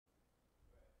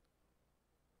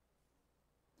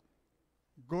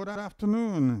Good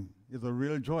afternoon. It's a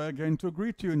real joy again to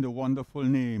greet you in the wonderful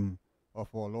name of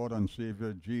our Lord and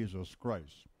Savior Jesus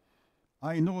Christ.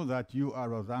 I know that you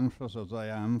are as anxious as I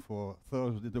am for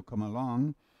Thursday to come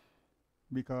along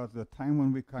because the time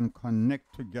when we can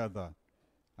connect together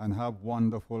and have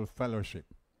wonderful fellowship.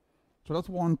 So I just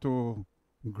want to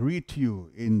greet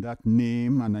you in that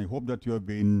name, and I hope that you have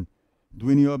been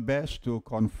doing your best to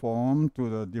conform to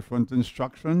the different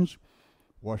instructions.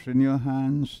 Washing your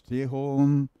hands, stay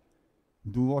home,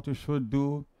 do what you should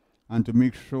do, and to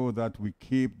make sure that we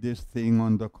keep this thing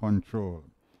under control.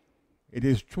 It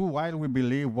is true, while we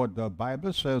believe what the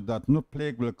Bible says, that no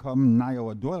plague will come nigh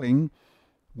our dwelling,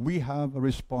 we have a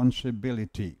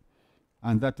responsibility,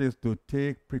 and that is to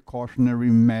take precautionary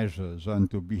measures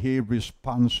and to behave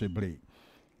responsibly,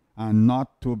 and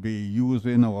not to be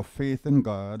using our faith in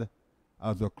God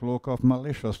as a cloak of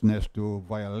maliciousness to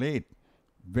violate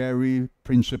very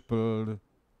principled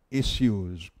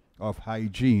issues of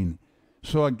hygiene.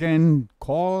 So again,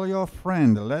 call your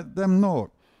friend, let them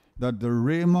know that the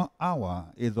Rhema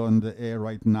Hour is on the air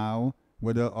right now,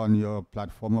 whether on your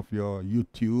platform of your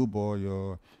YouTube or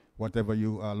your whatever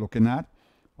you are looking at.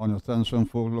 Understand, some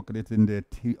folks look at it in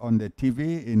on the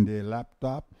TV, in the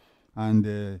laptop,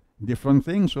 and different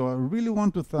things. So I really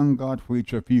want to thank God for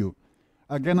each of you.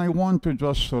 Again, I want to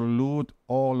just salute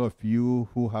all of you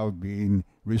who have been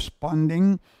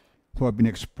responding, who have been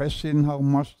expressing how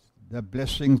much the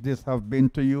blessings this have been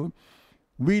to you.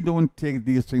 We don't take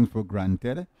these things for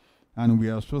granted, and we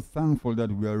are so thankful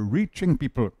that we are reaching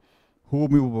people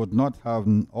whom we would not have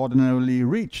ordinarily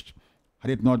reached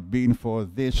had it not been for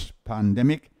this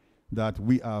pandemic that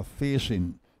we are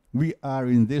facing. We are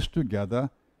in this together,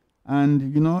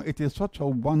 and you know, it is such a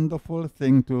wonderful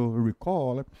thing to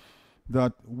recall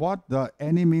that what the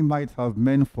enemy might have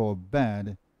meant for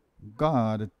bad,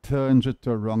 God turns it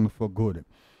around for good.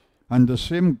 And the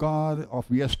same God of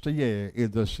yesteryear is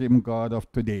the same God of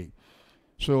today.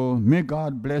 So may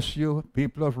God bless you,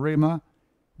 people of Rhema.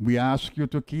 We ask you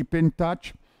to keep in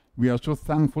touch. We are so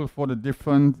thankful for the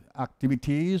different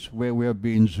activities where we have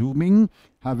been Zooming,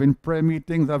 having prayer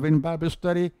meetings, having Bible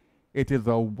study. It is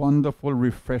a wonderful,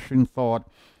 refreshing thought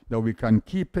that we can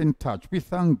keep in touch. We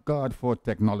thank God for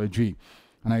technology,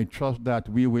 and I trust that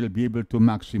we will be able to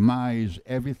maximize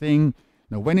everything.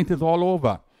 Now, when it is all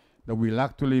over, that we'll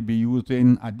actually be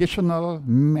using additional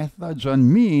methods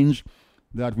and means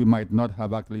that we might not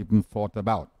have actually even thought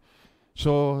about.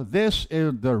 So this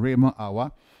is the Rhema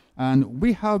Hour, and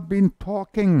we have been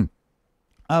talking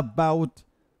about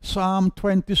Psalm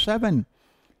 27.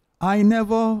 I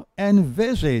never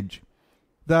envisaged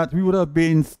that we would have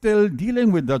been still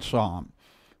dealing with that psalm.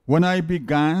 When I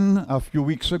began a few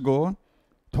weeks ago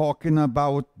talking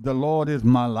about the Lord is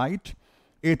my light,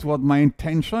 it was my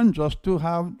intention just to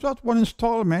have just one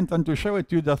installment and to share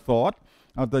with you the thought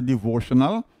of the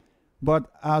devotional. But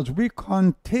as we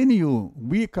continue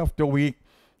week after week,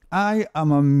 I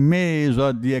am amazed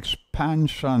at the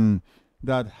expansion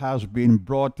that has been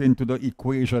brought into the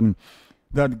equation,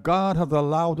 that God has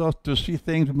allowed us to see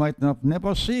things we might have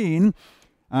never seen.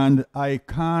 And I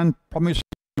can't promise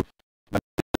you that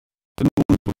this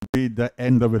will be the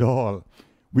end of it all.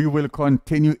 We will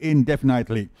continue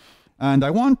indefinitely. And I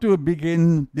want to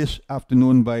begin this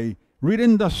afternoon by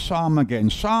reading the psalm again.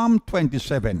 Psalm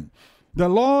 27. The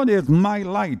Lord is my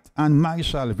light and my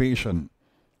salvation.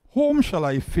 Whom shall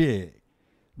I fear?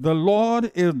 The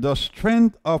Lord is the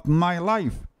strength of my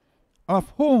life.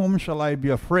 Of whom shall I be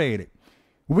afraid?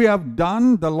 We have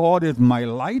done the Lord is my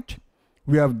light.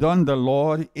 We have done the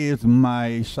Lord is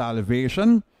my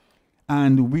salvation,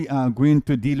 and we are going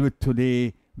to deal with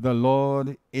today the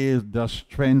Lord is the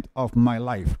strength of my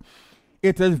life.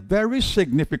 It is very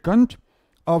significant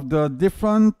of the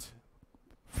different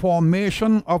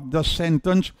formation of the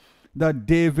sentence that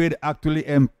David actually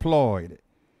employed.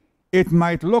 It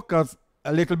might look as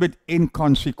a little bit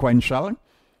inconsequential,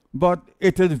 but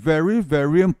it is very,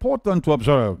 very important to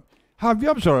observe. Have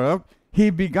you observed? He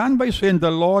began by saying,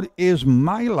 the Lord is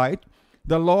my light,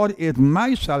 the Lord is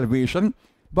my salvation.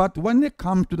 But when it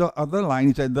comes to the other line,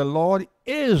 he said, the Lord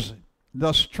is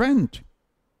the strength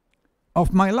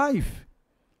of my life.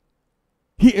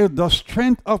 He is the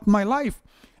strength of my life.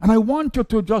 And I want you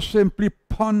to just simply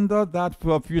ponder that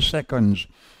for a few seconds,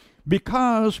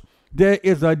 because there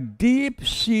is a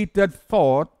deep-seated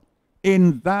thought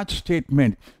in that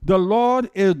statement. The Lord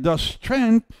is the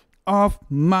strength of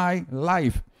my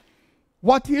life.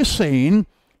 What he's saying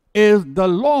is the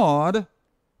Lord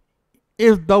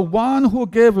is the one who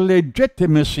gave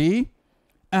legitimacy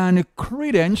and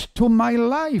credence to my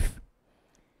life.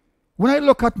 When I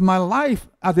look at my life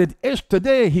as it is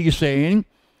today, he's saying,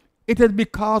 It is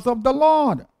because of the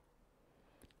Lord.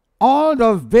 All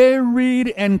the varied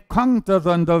encounters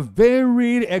and the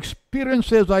varied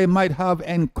experiences I might have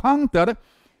encountered,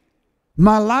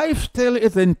 my life still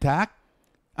is intact,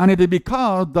 and it is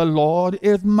because the Lord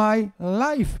is my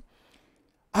life.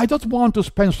 I just want to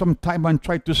spend some time and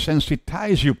try to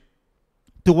sensitize you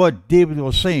to what David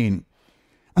was saying.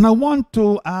 And I want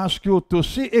to ask you to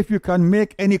see if you can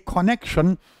make any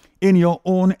connection in your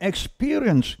own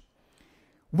experience.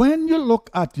 When you look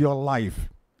at your life,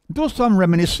 do some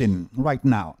reminiscing right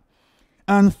now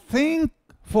and think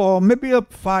for maybe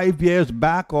 5 years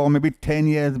back or maybe 10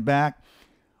 years back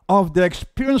of the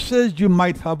experiences you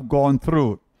might have gone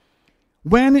through,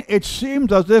 when it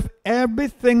seemed as if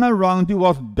everything around you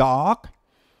was dark,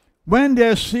 when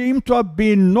there seemed to have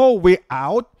been no way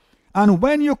out, and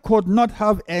when you could not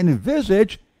have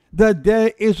envisaged that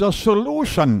there is a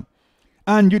solution,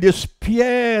 and you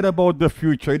despaired about the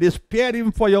future, you despaired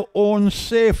even for your own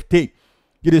safety,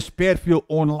 you despaired for your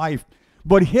own life.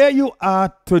 But here you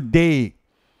are today,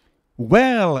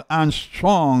 well and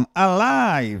strong,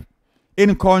 alive,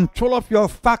 in control of your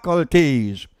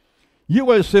faculties. You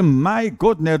will say, my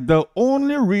goodness, the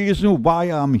only reason why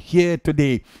I'm here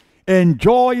today,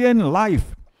 enjoying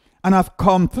life, and I've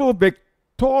come through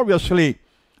victoriously,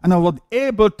 and I was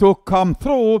able to come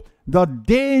through the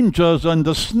dangers and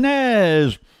the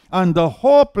snares and the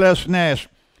hopelessness,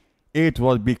 it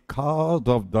was because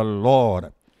of the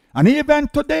Lord. And even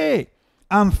today,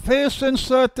 I'm facing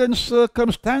certain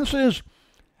circumstances.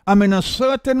 I'm in a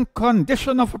certain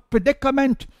condition of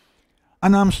predicament,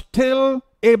 and I'm still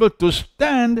able to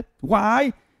stand.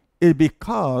 Why? It's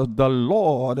because the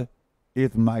Lord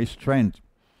is my strength.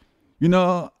 You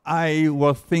know, I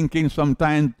was thinking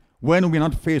sometimes when we're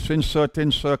not facing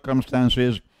certain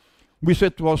circumstances, we say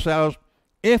to ourselves,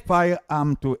 if I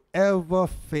am to ever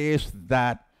face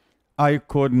that, I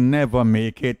could never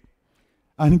make it.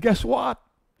 And guess what?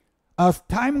 As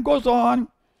time goes on,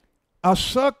 a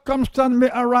circumstance may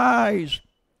arise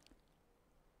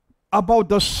about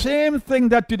the same thing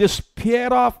that you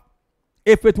despair of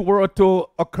if it were to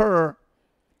occur.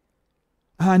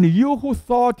 And you who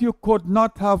thought you could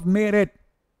not have made it,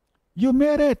 you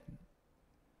made it.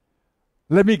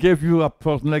 Let me give you a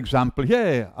personal example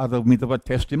here as a means of a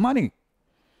testimony.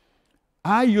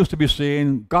 I used to be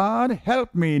saying, God,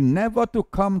 help me never to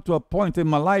come to a point in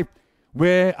my life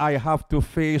where I have to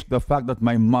face the fact that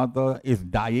my mother is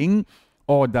dying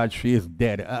or that she is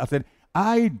dead. I said,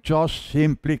 I just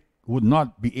simply would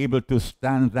not be able to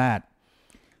stand that.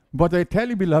 But I tell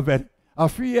you, beloved, a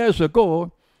few years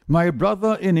ago, my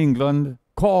brother in England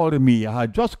called me. I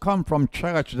had just come from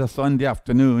church the Sunday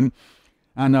afternoon,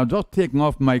 and I was just taking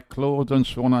off my clothes and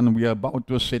so on, and we were about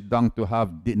to sit down to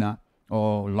have dinner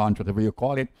or lunch, whatever you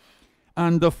call it.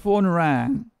 And the phone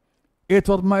rang. It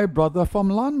was my brother from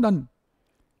London.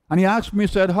 And he asked me,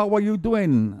 said, how are you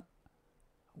doing?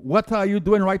 What are you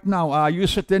doing right now? Are you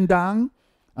sitting down?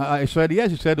 I said,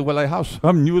 yes. He said, well, I have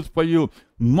some news for you.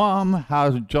 Mom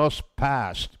has just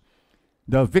passed,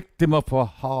 the victim of a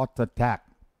heart attack.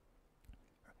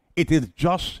 It has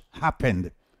just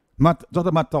happened. Just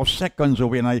a matter of seconds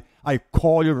away, and I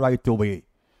call you right away.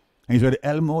 And he said,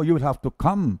 Elmore, you would have to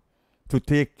come to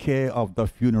take care of the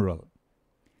funeral.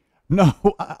 No,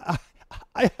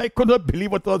 I could not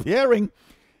believe what I was hearing.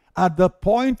 At the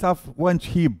point of when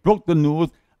he broke the news,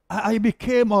 I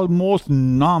became almost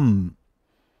numb.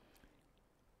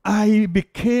 I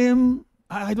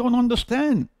don't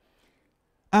understand.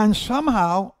 And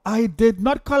somehow I did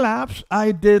not collapse.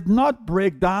 I did not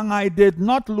break down. I did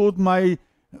not lose my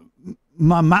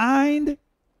mind.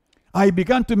 I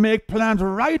began to make plans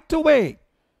right away.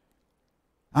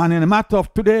 And in a matter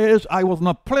of 2 days, I was on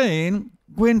a plane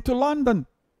going to London.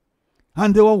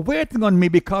 And they were waiting on me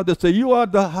because they said, you are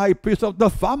the high priest of the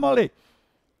family.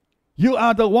 You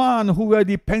are the one who we are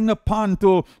depending upon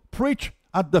to preach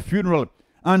at the funeral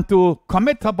and to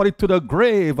commit her body to the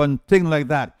grave and things like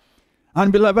that.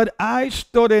 And beloved, I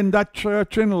stood in that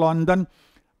church in London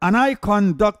and I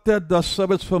conducted the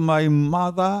service for my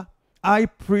mother. I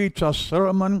preached a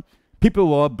sermon. People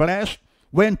were blessed,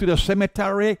 went to the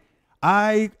cemetery.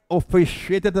 I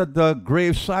officiated at the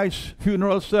graveside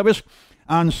funeral service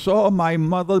and saw my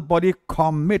mother's body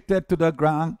committed to the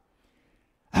ground.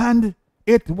 And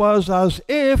it was as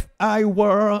if I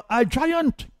were a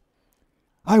giant.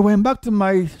 I went back to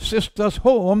my sister's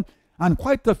home, and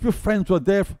quite a few friends were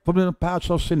there from the parts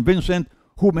of St. Vincent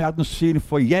whom I hadn't seen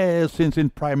for years, since in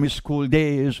primary school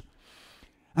days.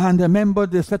 And I remember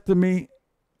they said to me,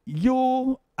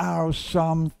 you are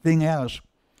something else.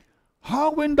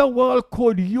 How in the world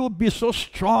could you be so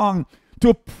strong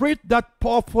to preach that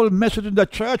powerful message in the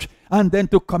church and then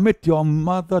to commit your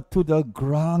mother to the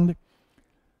ground?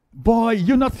 Boy,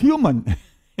 you're not human.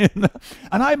 And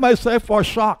I myself was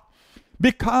shocked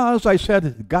because I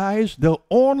said, guys, the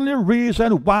only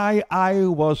reason why I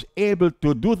was able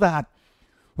to do that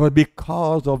was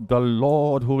because of the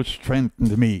Lord who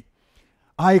strengthened me.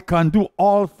 I can do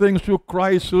all things through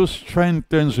Christ who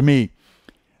strengthens me.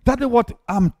 That is what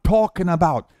I'm talking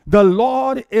about. The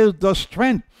Lord is the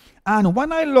strength. And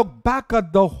when I look back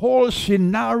at the whole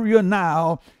scenario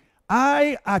now,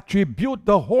 I attribute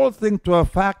the whole thing to the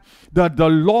fact that the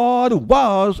Lord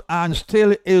was and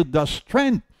still is the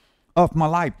strength of my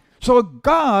life. So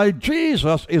God,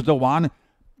 Jesus, is the one,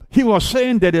 he was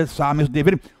saying that the psalmist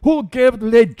David, who gave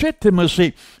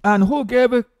legitimacy and who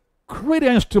gave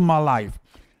credence to my life.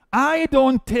 I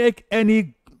don't take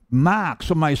any marks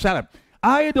for myself.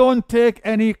 I don't take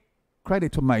any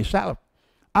credit to myself.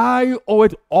 I owe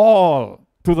it all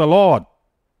to the Lord.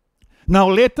 Now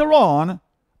later on,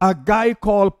 a guy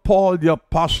called Paul the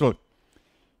Apostle,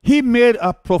 he made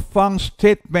a profound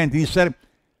statement. He said,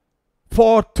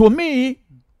 for to me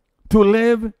to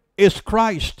live is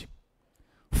Christ.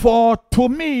 For to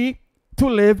me to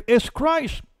live is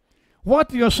Christ.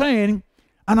 What you're saying,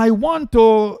 and I want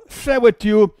to share with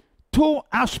you two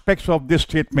aspects of this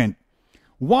statement.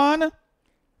 One,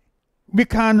 we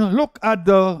can look at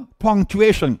the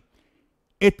punctuation.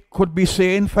 It could be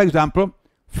saying, for example,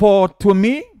 for to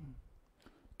me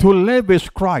to live is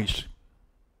Christ.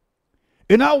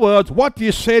 In other words, what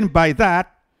he's saying by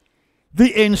that,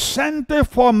 the incentive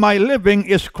for my living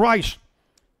is Christ.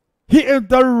 He is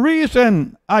the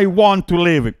reason I want to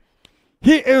live.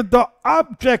 He is the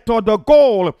object or the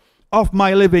goal of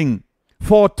my living.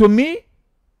 For to me,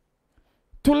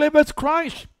 to live is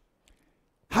Christ.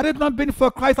 Had it not been for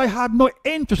Christ, I had no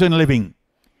interest in living.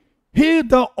 He is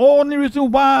the only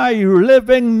reason why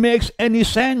living makes any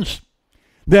sense.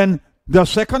 Then the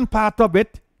second part of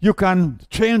it, you can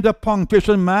change the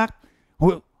punctuation mark,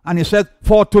 and he says,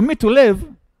 for to me to live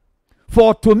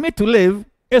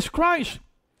is Christ.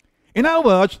 In other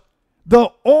words, the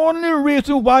only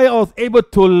reason why I was able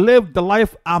to live the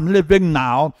life I'm living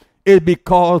now is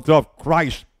because of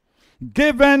Christ.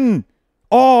 Given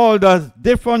all the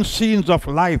different scenes of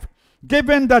life,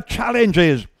 given the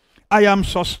challenges, I am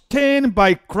sustained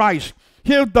by Christ.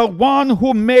 He is the one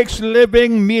who makes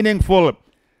living meaningful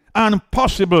and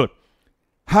possible.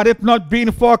 Had it not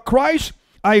been for Christ,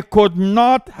 I could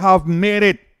not have made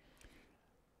it.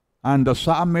 And the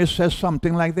psalmist says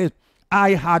something like this,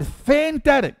 I had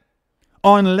fainted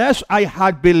unless I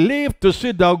had believed to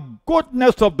see the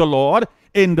goodness of the Lord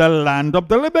in the land of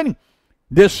the living.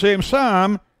 This same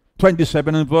Psalm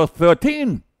 27 and verse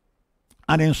 13.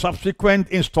 And in subsequent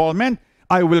installment,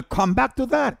 I will come back to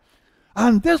that.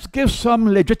 And this gives some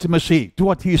legitimacy to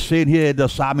what he's saying here, the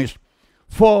psalmist.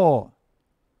 For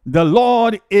the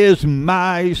Lord is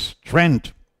my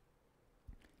strength.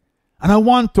 And I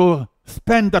want to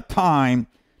spend the time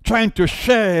trying to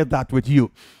share that with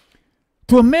you.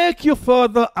 To make you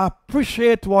further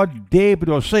appreciate what David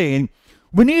was saying,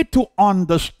 we need to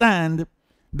understand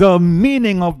the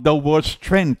meaning of the word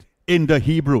strength in the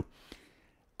Hebrew.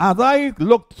 As I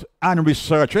looked and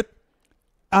researched it,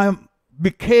 I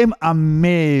became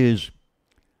amazed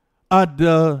at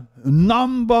the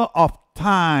number of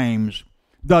times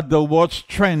that the word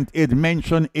strength is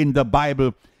mentioned in the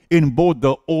Bible, in both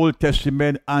the Old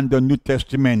Testament and the New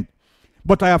Testament.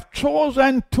 But I have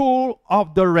chosen two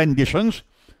of the renditions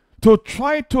to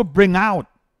try to bring out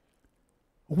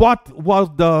what was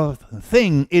the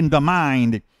thing in the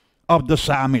mind of the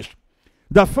psalmist.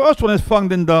 The first one is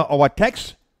found in our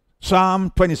text,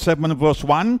 Psalm 27 verse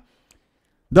 1.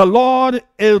 The Lord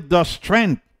is the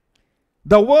strength.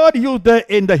 The word used there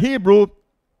in the Hebrew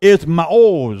is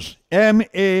ma'oz,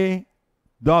 M-A-W-Z.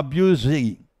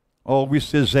 Or we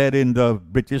say Z in the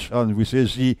British, and we say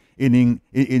Z in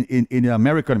the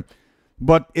American.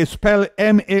 But it's spelled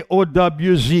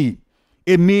M-A-O-W-Z.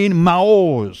 It means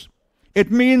ma'oz. It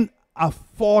means a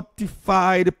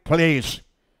fortified place.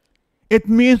 It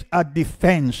means a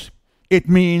defense. It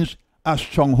means a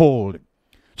stronghold.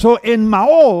 So in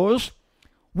ma'oz,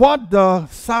 what the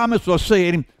psalmist was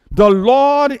saying, the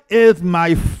Lord is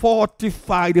my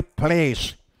fortified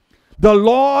place. The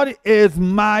Lord is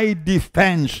my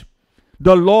defense.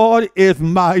 The Lord is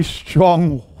my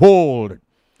stronghold.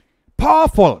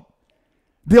 Powerful.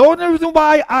 The only reason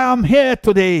why I am here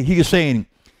today, he is saying,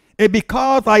 is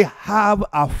because I have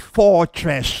a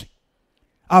fortress.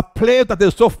 A place that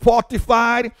is so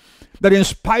fortified that in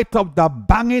spite of the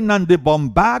banging and the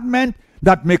bombardment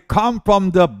that may come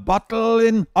from the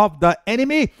battling of the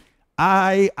enemy,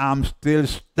 I am still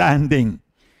standing.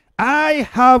 I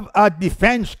have a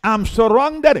defense. I'm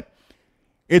surrounded.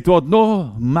 It was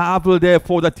no marvel,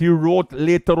 therefore, that he wrote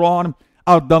later on,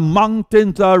 "As the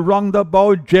mountains are round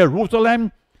about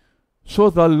Jerusalem,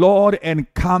 so the Lord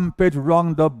encampeth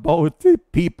round about the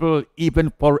people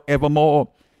even forevermore."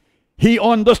 He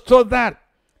understood that.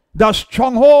 The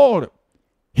stronghold.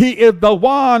 He is the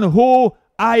one who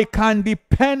I can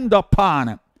depend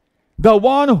upon. The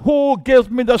one who gives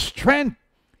me the strength.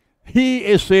 He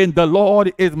is saying, "The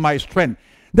Lord is my strength."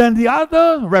 Then the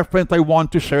other reference I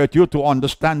want to share with you to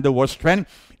understand the word strength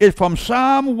is from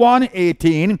Psalm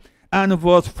 118 and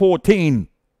verse 14.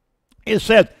 It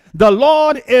says, "The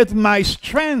Lord is my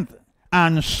strength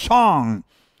and song,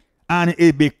 and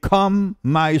it become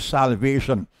my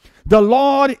salvation." The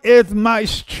Lord is my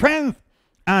strength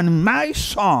and my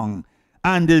song,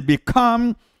 and it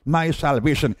become my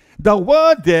salvation. The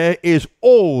word there is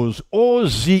oz,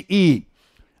 O-Z-E,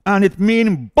 and it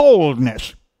means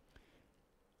boldness.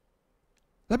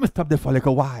 Let me stop there for a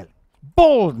little while.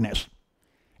 Boldness.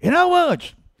 In other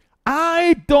words,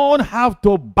 I don't have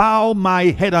to bow my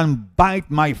head and bite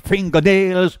my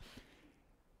fingernails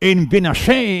in being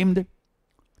ashamed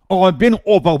or being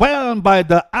overwhelmed by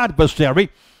the adversary.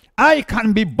 I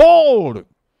can be bold.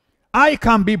 I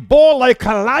can be bold like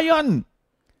a lion.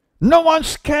 No one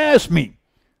scares me.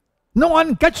 No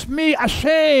one gets me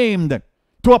ashamed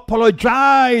to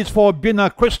apologize for being a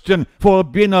Christian, for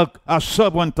being a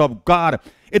servant of God.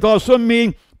 It also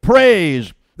means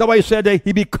praise. That's why I said that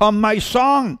he become my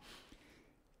song.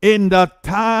 In the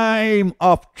time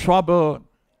of trouble,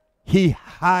 he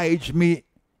hides me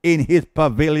in his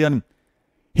pavilion.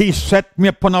 He set me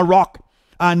upon a rock,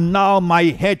 and now my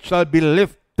head shall be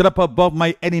lifted up above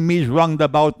my enemies round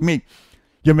about me.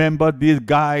 You remember these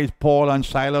guys, Paul and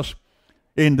Silas,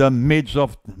 in the midst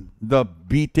of the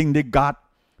beating they got,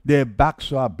 their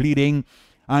backs are bleeding,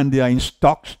 and they are in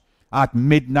stocks. At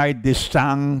midnight they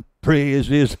sang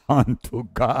praises unto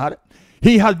God.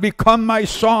 He has become my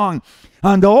song.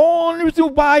 And the only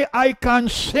reason why I can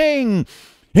sing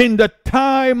in the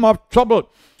time of trouble,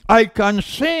 I can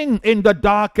sing in the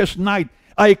darkest night,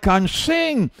 I can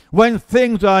sing when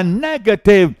things are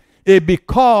negative, is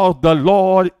because the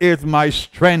Lord is my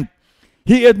strength.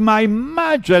 He is my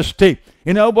majesty.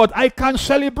 You know what? I can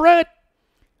celebrate.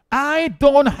 I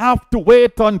don't have to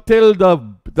wait until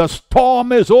the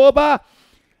storm is over.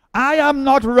 I am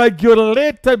not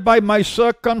regulated by my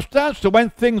circumstance. So when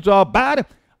things are bad,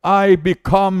 I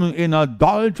become in a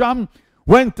doldrum.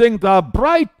 When things are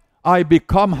bright, I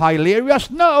become hilarious.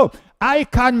 No, I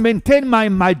can maintain my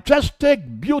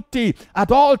majestic beauty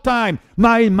at all time,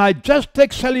 my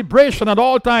majestic celebration at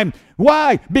all time.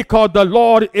 Why? Because the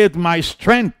Lord is my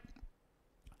strength.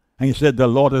 And he said, the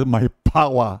Lord is my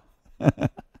power.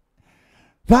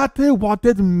 That is what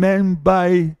it meant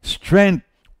by strength.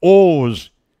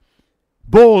 Oaths,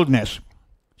 boldness,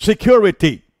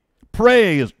 security,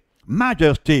 praise,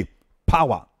 majesty,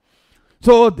 power.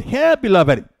 So here,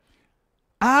 beloved,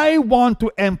 I want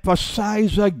to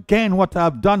emphasize again what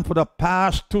I've done for the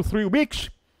past 2-3 weeks,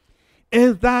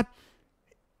 is that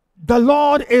the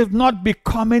Lord is not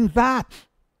becoming that.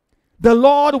 The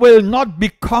Lord will not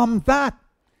become that.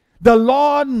 The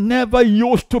Lord never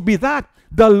used to be that.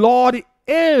 The Lord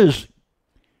is.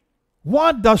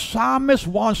 What the psalmist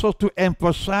wants us to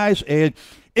emphasize is,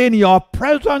 in your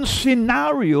present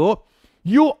scenario,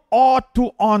 you ought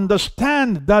to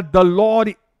understand that the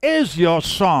Lord is your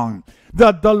song,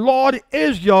 that the Lord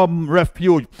is your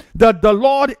refuge, that the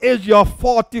Lord is your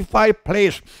fortified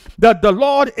place, that the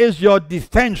Lord is your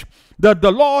defense, that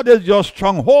the Lord is your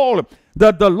stronghold,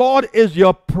 that the Lord is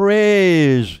your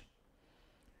praise.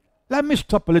 Let me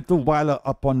stop a little while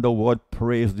upon the word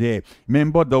praise there.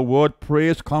 Remember, the word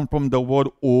praise comes from the word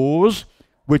oz,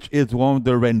 which is one of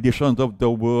the renditions of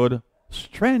the word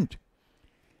strength.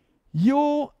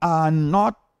 You are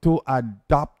not to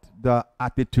adopt the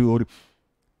attitude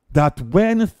that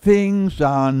when things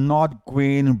are not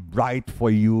going bright for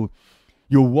you,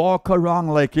 you walk around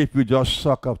like if you just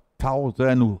suck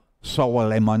 1,000 sour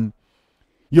lemon.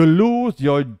 You lose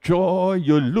your joy,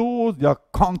 you lose your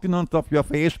countenance of your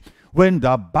face, when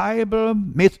the Bible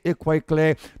makes it quite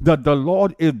clear that the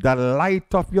Lord is the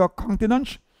light of your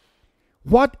countenance.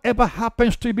 Whatever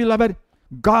happens to you, beloved,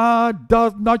 God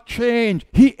does not change.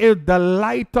 He is the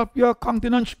light of your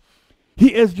countenance.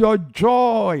 He is your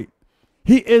joy.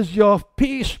 He is your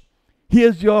peace. He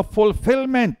is your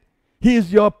fulfillment. He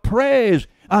is your praise.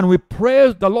 And we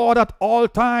praise the Lord at all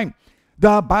times.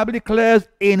 The Bible declares,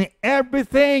 in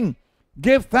everything,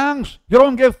 give thanks. You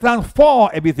don't give thanks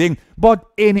for everything, but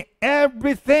in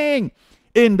everything,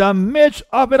 in the midst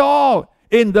of it all,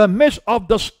 in the midst of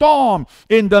the storm,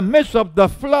 in the midst of the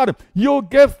flood, you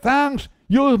give thanks,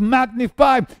 you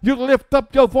magnify, you lift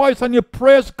up your voice and you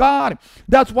praise God.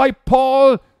 That's why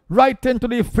Paul, writing to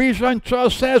the Ephesian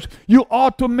church, says you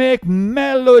ought to make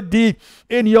melody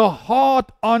in your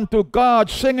heart unto God,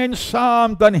 singing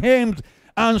psalms and hymns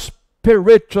and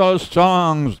spiritual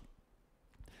songs.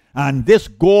 And this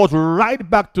goes right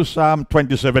back to Psalm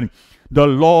 27. The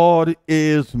Lord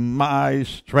is my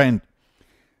strength.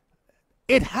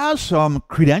 It has some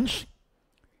credence.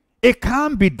 It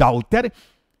can't be doubted.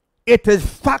 It is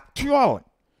factual.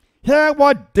 Hear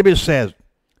what David says.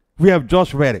 We have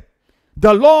just read it.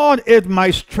 The Lord is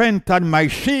my strength and my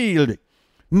shield.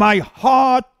 My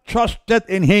heart trusted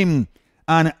in him,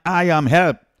 and I am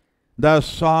helped. That's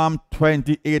Psalm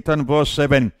 28 and verse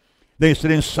 7. They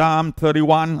said in Psalm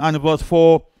 31 and verse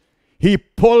 4, he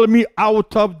pulled me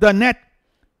out of the net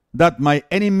that my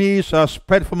enemies are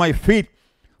spread for my feet,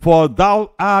 for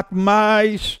thou art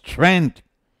my strength.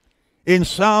 In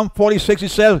Psalm 46 it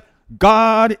says,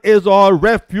 God is our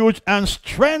refuge and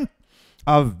strength,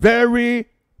 a very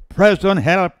present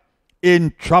help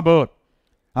in trouble.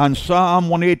 And Psalm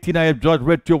 118 I have just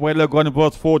read to you a while ago in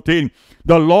verse 14,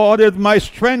 the Lord is my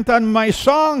strength and my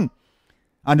song,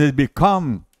 and it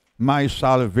become my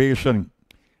salvation.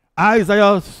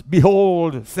 Isaiah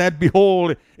said,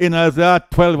 behold, in Isaiah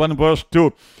 12 and verse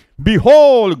 2,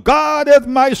 behold, God is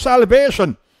my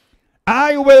salvation.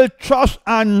 I will trust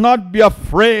and not be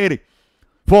afraid.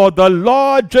 For the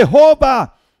Lord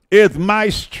Jehovah is my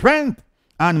strength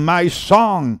and my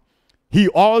song. He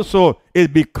also is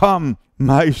become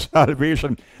my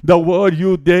salvation. The word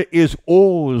used there is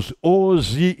Oz,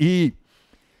 O-Z-E.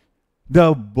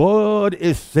 The word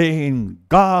is saying,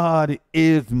 God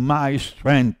is my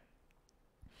strength.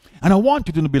 And I want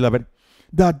you to know, beloved,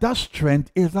 that that strength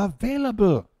is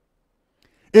available.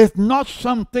 It's not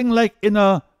something like in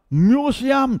a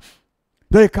museum.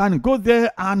 They can go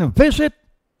there and visit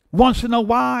once in a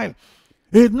while.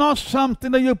 It's not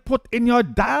something that you put in your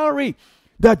diary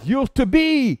that used to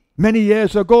be many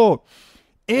years ago.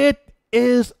 It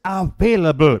is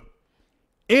available.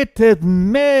 It is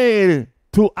made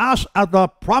to us as a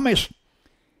promise.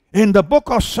 In the book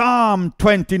of Psalm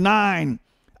 29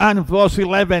 and verse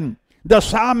 11, the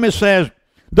psalmist says,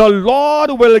 the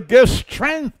Lord will give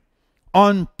strength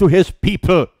unto his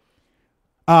people.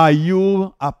 Are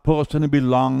you a person who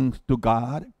belongs to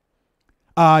God?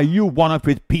 Are you one of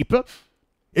his people?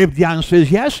 If the answer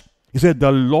is yes, he said,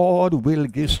 the Lord will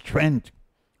give strength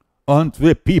unto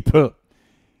the people.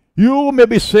 You may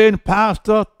be saying,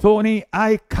 Pastor Tony,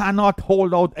 I cannot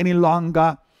hold out any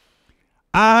longer.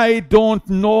 I don't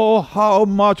know how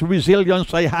much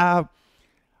resilience I have.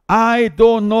 I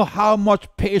don't know how much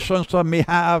patience I may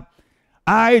have.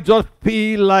 I just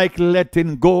feel like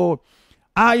letting go.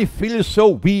 I feel so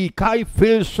weak. I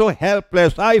feel so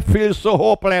helpless. I feel so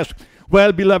hopeless.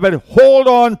 Well, beloved, hold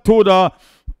on to the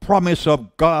promise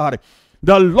of God.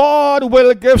 The Lord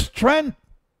will give strength.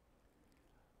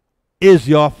 Is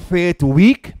your faith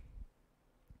weak?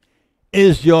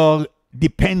 Is your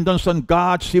dependence on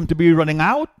God seem to be running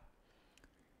out?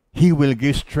 He will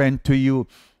give strength to you.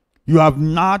 You have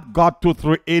not got to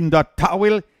throw in the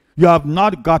towel. You have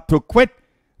not got to quit.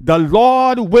 The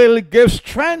Lord will give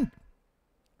strength.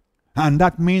 And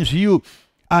that means you,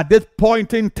 at this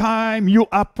point in time, you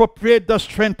appropriate the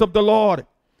strength of the Lord.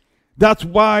 That's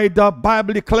why the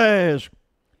Bible declares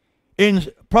in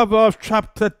Proverbs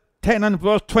chapter 10 and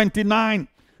verse 29,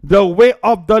 the way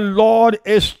of the Lord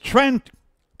is strength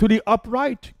to the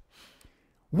upright.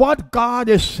 What God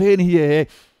is saying here,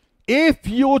 if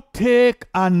you take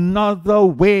another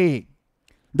way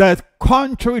that's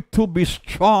contrary to be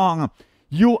strong,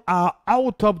 you are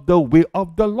out of the way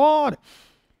of the Lord.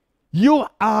 You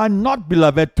are not,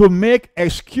 beloved, to make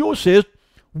excuses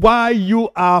why you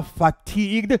are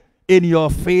fatigued in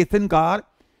your faith in God.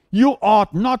 You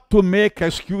ought not to make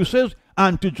excuses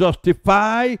and to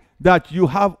justify that you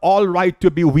have all right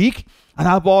to be weak, and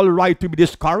have all right to be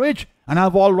discouraged, and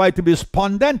have all right to be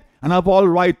despondent, and have all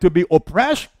right to be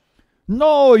oppressed.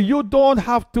 No, you don't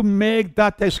have to make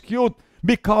that excuse,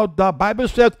 because the Bible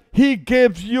says he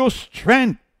gives you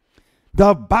strength.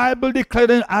 The Bible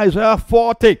declared in Isaiah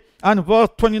 40 and verse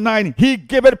 29, he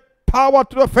giveth power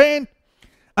to the faint,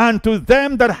 and to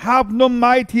them that have no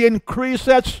might he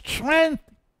increaseth strength.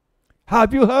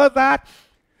 Have you heard that?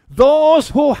 Those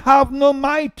who have no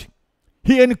might,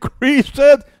 he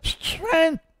increaseth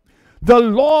strength. The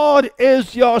Lord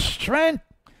is your strength.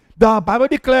 The Bible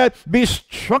declared, be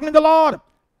strong in the Lord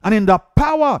and in the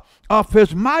power of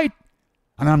his might.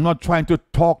 And I'm not trying to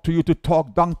talk to you to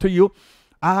talk down to you.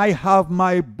 I have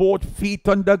my both feet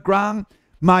on the ground,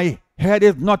 my head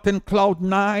is not in cloud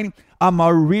nine. I'm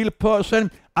a real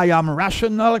person. I am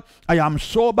rational. I am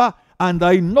sober. And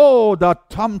I know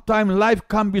that sometimes life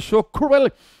can be so cruel.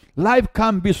 Life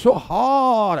can be so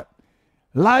hard.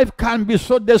 Life can be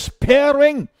so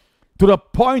despairing to the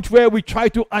point where we try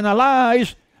to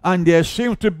analyze and there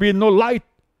seems to be no light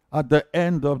at the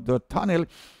end of the tunnel.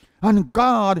 And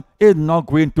God is not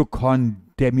going to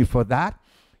condemn you for that.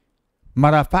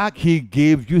 Matter of fact, He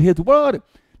gave you His word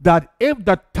that if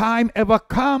the time ever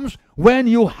comes when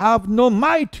you have no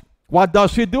might, what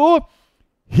does He do?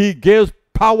 He gives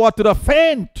power to the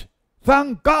faint.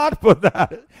 Thank God for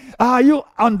that. Are you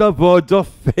on the verge of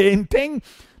fainting?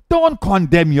 Don't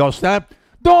condemn yourself.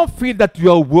 Don't feel that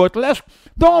you're worthless.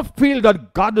 Don't feel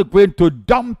that God is going to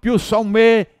dump you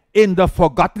somewhere in the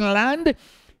forgotten land.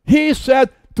 He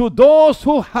said, to those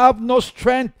who have no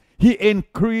strength, He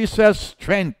increases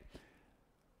strength.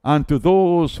 And to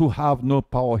those who have no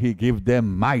power, He gives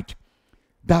them might.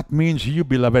 That means you,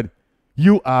 beloved,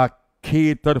 you are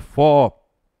catered for.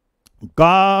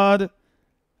 God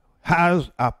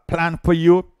has a plan for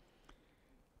you,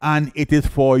 and it is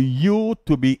for you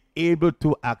to be able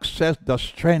to access the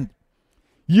strength.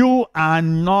 You are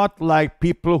not like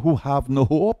people who have no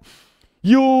hope.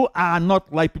 You are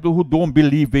not like people who don't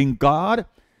believe in God.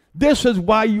 This is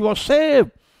why you are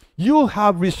saved. You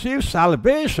have received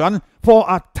salvation for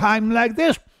a time like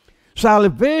this.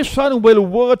 Salvation will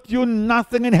worth you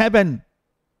nothing in heaven.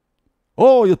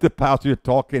 Oh, you're the pastor, you're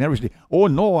talking heresy. Oh,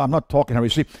 no, I'm not talking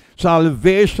heresy.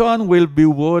 Salvation will be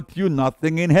worth you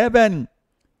nothing in heaven.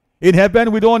 In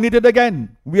heaven, we don't need it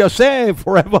again. We are saved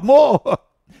forevermore.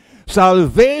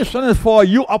 Salvation is for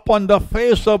you upon the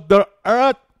face of the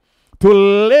earth to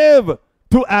live,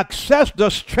 to access the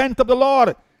strength of the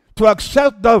Lord, to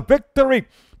access the victory,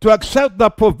 to access the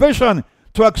provision,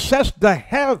 to access the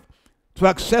health, to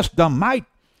access the might.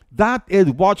 That is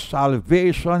what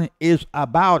salvation is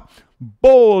about.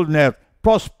 Boldness,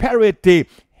 prosperity,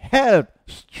 health,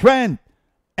 strength,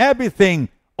 everything,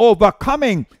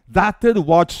 overcoming. That is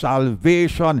what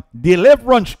salvation,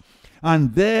 deliverance.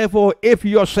 And therefore, if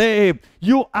you're saved,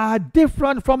 you are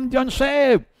different from the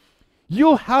unsaved.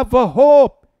 You have a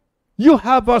hope. You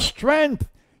have a strength.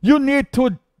 You need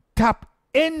to tap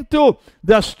into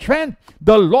the strength.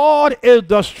 The Lord is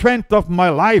the strength of my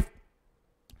life.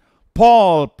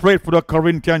 Paul prayed for the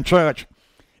Corinthian church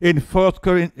in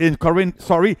the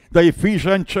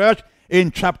Ephesian church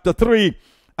in chapter 3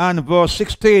 and verse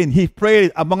 16. He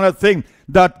prayed, among other things,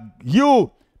 that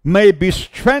you may be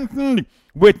strengthened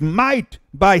with might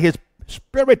by His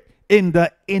Spirit in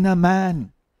the inner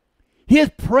man. He is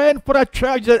praying for the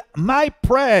church. That my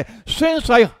prayer, since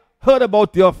I heard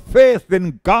about your faith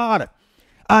in God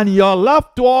and your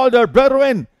love to all the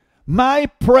brethren, my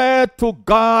prayer to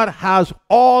God has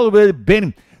always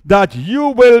been that you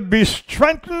will be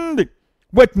strengthened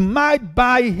with might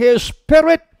by His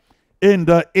Spirit in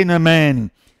the inner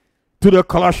man. To the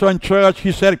Colossian church,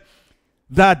 he said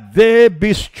that they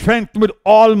be strengthened with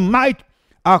all might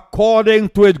according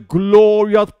to His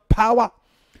glorious power.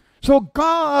 So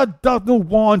God doesn't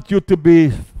want you to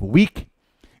be weak.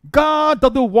 God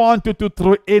doesn't want you to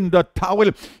throw in the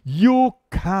towel. You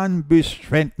can be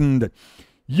strengthened.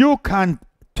 You can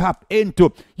tap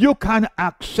into, you can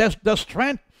access the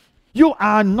strength. You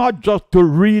are not just to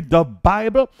read the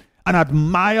Bible and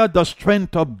admire the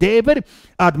strength of David,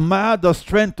 admire the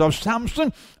strength of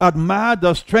Samson, admire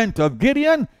the strength of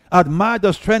Gideon, admire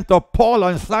the strength of Paul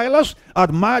and Silas,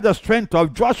 admire the strength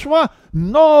of Joshua.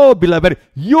 No, beloved,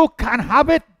 you can have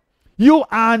it. You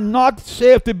are not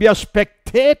saved to be a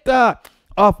spectator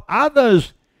of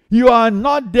others. You are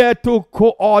not there to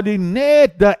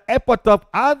coordinate the effort of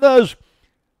others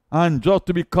and just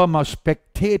to become a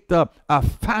spectator, a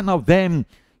fan of them.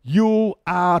 You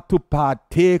are to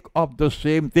partake of the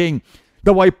same thing.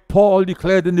 The way Paul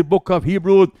declared in the book of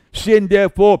Hebrews, saying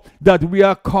therefore that we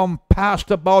are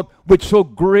compassed about with so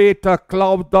great a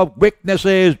cloud of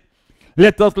witnesses.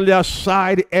 Let us lay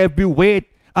aside every weight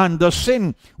and the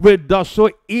sin which does so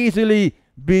easily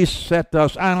beset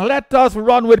us, and let us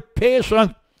run with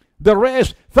patience the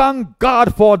race. Thank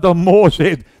God for the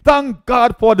Moses. Thank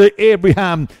God for the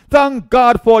Abraham. Thank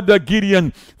God for the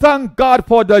Gideon. Thank God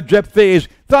for the Jephthahs.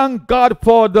 Thank God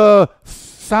for the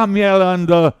Samuel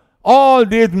and all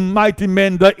these mighty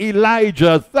men, the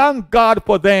Elijah. Thank God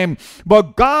for them.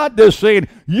 But God is saying,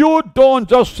 you don't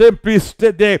just simply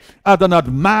stay there as an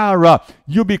admirer.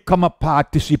 You become a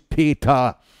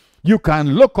participator. You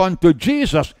can look unto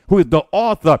Jesus, who is the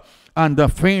author and the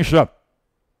finisher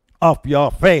of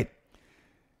your faith.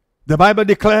 The Bible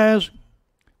declares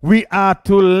we are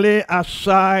to lay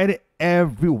aside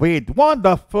every weight. One of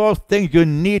the first things you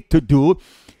need to do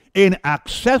in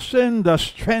accessing the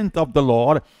strength of the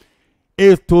Lord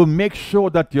is to make sure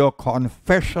that your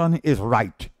confession is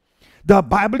right. The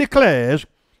Bible declares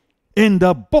in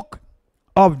the book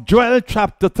of Joel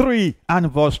chapter 3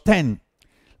 and verse 10,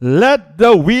 let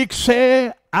the weak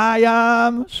say, I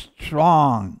am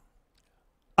strong.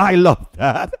 I love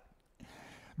that.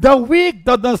 The weak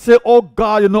doesn't say, oh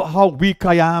God, you know how weak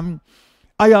I am.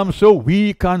 I am so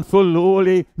weak and so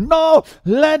lowly. No,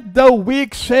 let the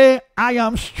weak say, I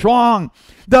am strong.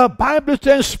 The Bible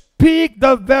says, speak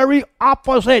the very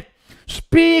opposite.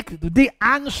 Speak the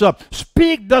answer.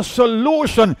 Speak the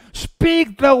solution.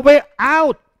 Speak the way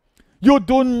out. You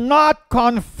do not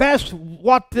confess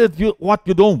what you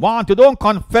don't want. You don't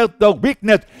confess the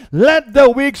weakness. Let the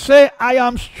weak say, I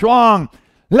am strong.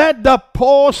 Let the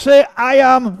poor say, I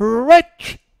am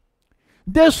rich.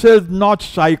 This is not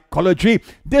psychology.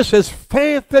 This is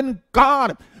faith in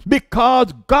God.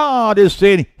 Because God is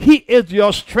saying, He is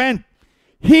your strength.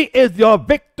 He is your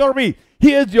victory.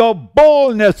 He is your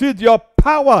boldness. He is your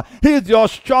power. He is your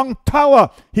strong tower.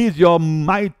 He is your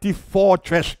mighty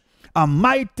fortress. A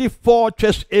mighty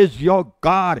fortress is your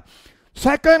God.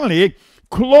 Secondly,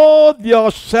 clothe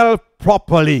yourself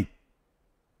properly.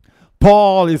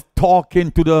 Paul is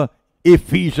talking to the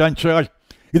Ephesian church.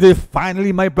 He says,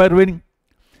 finally, my brethren,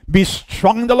 be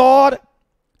strong in the Lord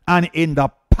and in the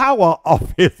power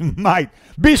of His might.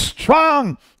 Be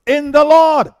strong in the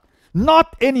Lord,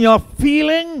 not in your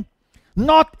feeling,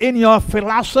 not in your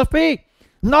philosophy,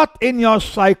 not in your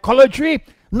psychology,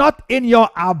 not in your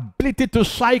ability to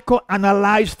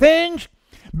psychoanalyze things.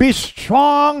 Be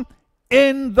strong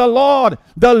in the Lord.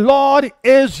 The Lord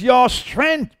is your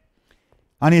strength.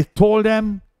 And He told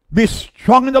them, be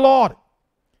strong in the Lord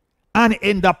and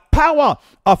in the power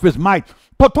of His might.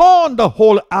 Put on the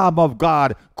whole arm of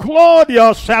God. Clothe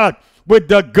yourself with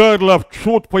the girdle of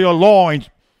truth for your loins.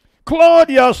 Clothe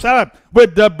yourself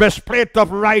with the breastplate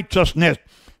of righteousness.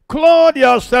 Clothe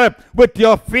yourself with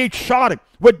your feet shod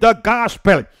with the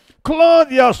gospel.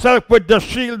 Clothe yourself with the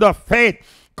shield of faith.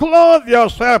 Clothe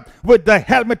yourself with the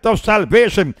helmet of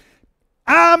salvation.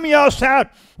 Arm yourself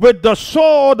with the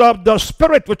sword of the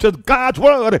Spirit, which is God's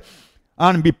word,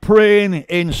 and be praying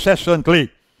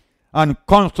incessantly and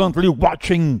constantly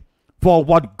watching for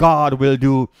what God will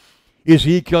do.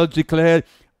 Ezekiel declared,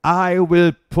 I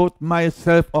will put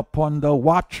myself upon the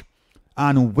watch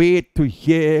and wait to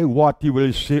hear what He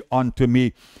will say unto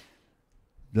me.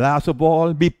 Last of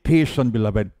all, be patient,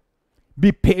 beloved.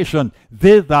 Be patient.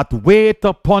 They that wait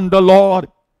upon the Lord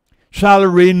shall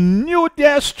renew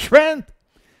their strength.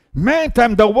 Many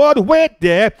times the word wait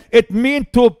there, it means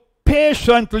to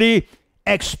patiently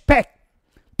expect.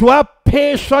 To have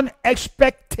patient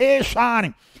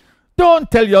expectation.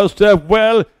 Don't tell yourself,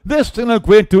 well, this thing is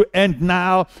going to end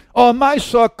now, or my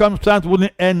circumstance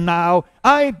wouldn't end now.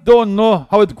 I don't know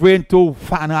how it's going to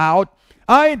fan out.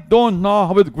 I don't know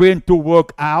how it's going to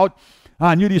work out.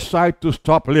 And you decide to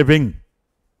stop living.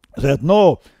 I said,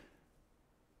 no.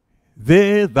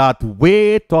 They that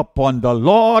wait upon the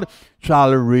Lord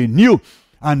shall renew.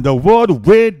 And the word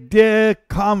wait there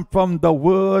comes from the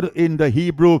word in the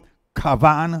Hebrew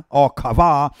kavan or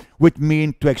kavah, which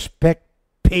means to expect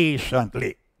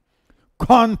patiently.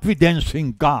 Confidence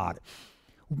in God.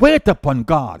 Wait upon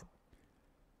God.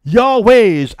 Your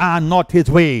ways are not His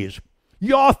ways.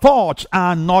 Your thoughts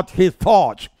are not His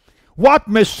thoughts. What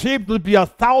may seem to be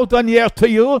 1,000 years to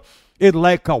you is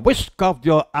like a whisk of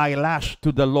your eyelash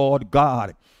to the Lord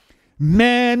God.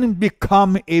 Men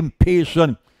become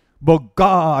impatient, but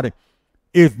God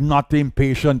is not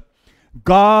impatient.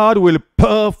 God will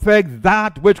perfect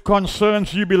that which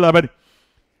concerns you, beloved.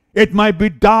 It might be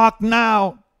dark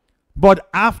now, but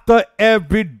after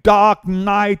every dark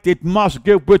night, it must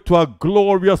give way to a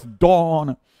glorious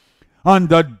dawn. And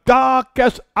the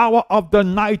darkest hour of the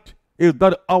night is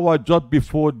that hour just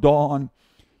before dawn.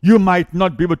 You might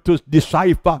not be able to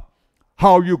decipher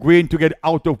how you're going to get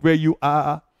out of where you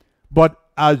are. But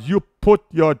as you put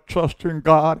your trust in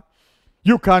God,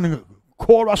 you can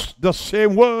chorus the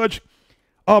same words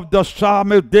of the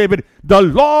psalmist David. The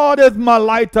Lord is my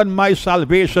light and my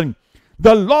salvation.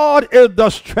 The Lord is the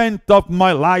strength of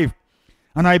my life.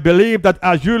 And I believe that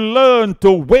as you learn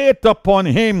to wait upon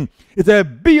Him, it says,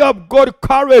 be of good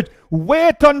courage.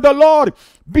 Wait on the Lord.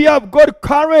 Be of good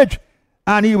courage.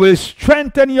 And He will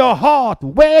strengthen your heart.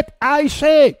 Wait, I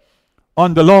say,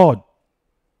 on the Lord.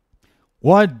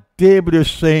 What David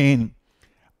is saying,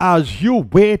 as you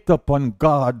wait upon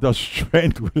God, the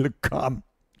strength will come.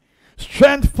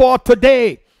 Strength for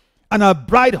today and a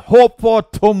bright hope for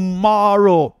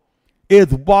tomorrow is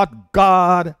what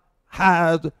God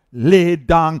has laid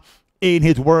down in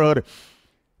His word.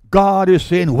 God is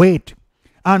saying, wait.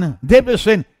 And David is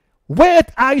saying, wait,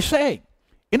 I say.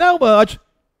 In other words,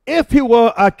 if he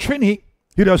were a Trini,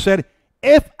 he'd have said,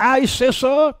 if I say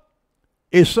so,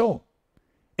 it's so.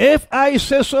 If I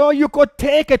say so, you could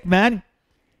take it, man.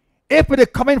 If it is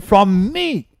coming from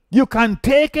me, you can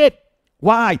take it.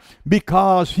 Why?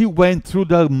 Because he went through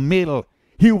the middle.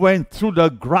 He went through the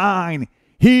grind.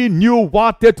 He knew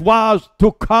what it was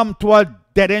to come to a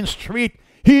dead-end street.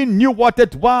 He knew what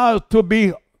it was to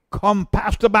be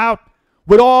compassed about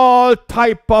with all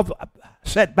type of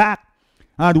setback.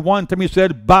 And one time he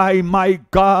said, by my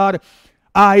God,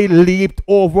 I leaped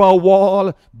over a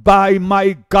wall. By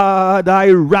my God, I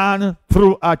ran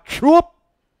through a troop.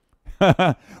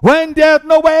 When there's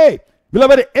no way,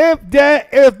 beloved, if there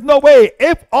is no way,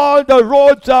 if all the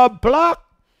roads are blocked,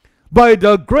 by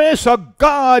the grace of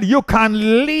God, you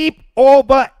can leap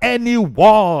over any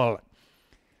wall.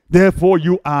 Therefore,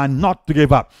 you are not to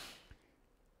give up.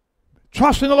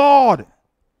 Trust in the Lord.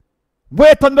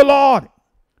 Wait on the Lord.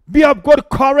 Be of good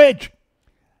courage.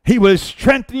 He will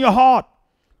strengthen your heart.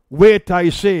 Wait, I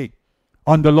say,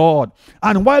 on the Lord.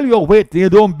 And while you're waiting, you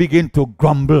don't begin to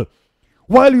grumble.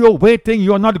 While you're waiting,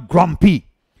 you're not grumpy.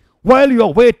 While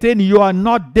you're waiting, you are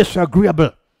not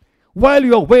disagreeable. While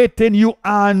you're waiting, you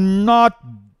are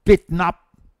not beaten up.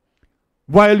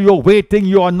 While you're waiting,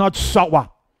 you are not sour.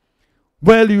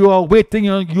 While you are waiting,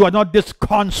 you are not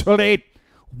disconsolate.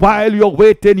 While you're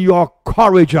waiting, you are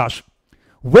courageous.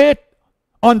 Wait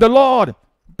on the Lord.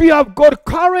 Be of good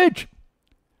courage.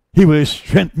 He will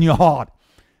strengthen your heart.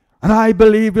 And I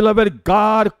believe, beloved,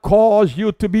 God calls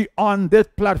you to be on this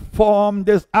platform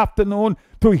this afternoon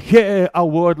to hear a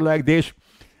word like this.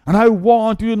 And I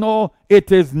want you to know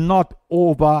it is not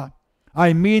over.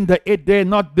 I mean that it is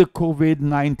not the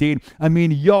COVID-19. I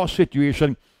mean your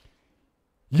situation,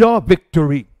 your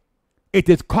victory. It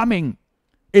is coming.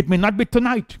 It may not be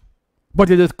tonight, but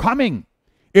it is coming.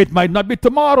 It might not be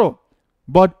tomorrow,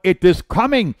 but it is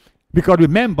coming. Because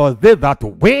remember, they that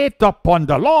wait upon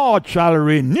the Lord shall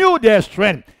renew their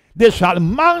strength. They shall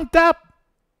mount up.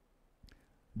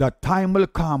 The time will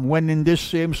come when in this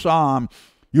same psalm,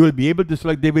 you will be able to say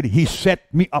like David, he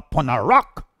set me upon a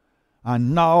rock,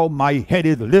 and now my head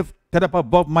is lifted up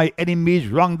above my enemies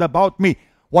round about me.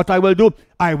 What I will do,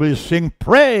 I will sing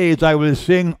praise, I will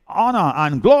sing honor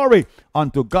and glory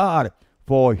unto God,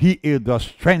 for he is the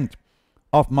strength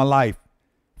of my life.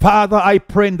 Father, I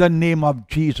pray in the name of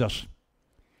Jesus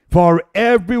for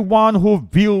everyone who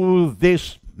views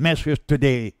this message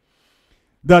today,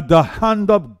 that the hand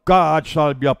of God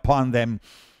shall be upon them.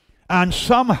 And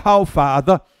somehow,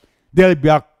 Father, there will be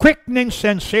a quickening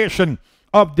sensation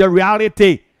of the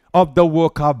reality of the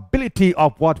workability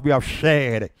of what we have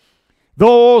shared.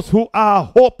 Those who are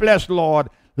hopeless, Lord,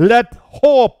 let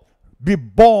hope be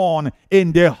born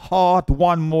in their heart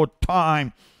one more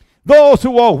time. Those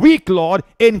who are weak, Lord,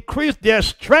 increase their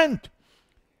strength.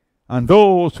 And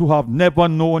those who have never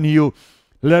known you,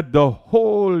 let the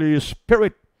Holy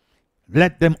Spirit,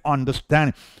 let them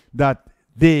understand that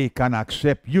they can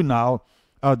accept you now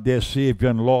as their Savior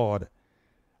and Lord.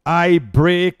 I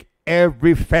break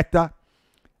every fetter.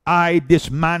 I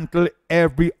dismantle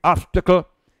every obstacle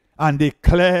and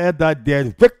declare that there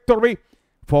is victory.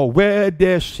 For where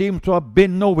there seems to have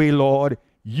been no way, Lord,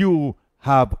 you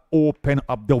have opened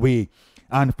up the way.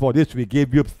 And for this we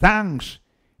give you thanks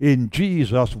in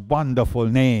Jesus' wonderful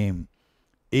name.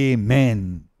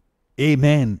 Amen.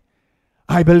 Amen.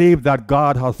 I believe that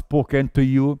God has spoken to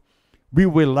you. We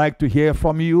would like to hear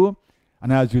from you.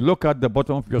 And as you look at the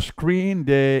bottom of your screen,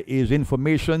 there is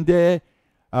information there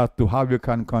as to how you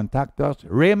can contact us.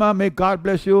 Rema, may God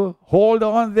bless you. Hold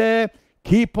on there.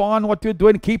 Keep on what you're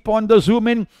doing. Keep on the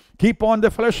Zooming. Keep on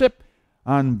the fellowship.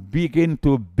 And begin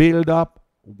to build up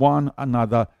one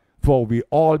another. For we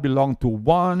all belong to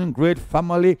one great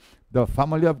family, the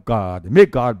family of God. May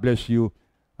God bless you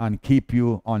and keep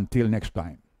you until next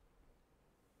time.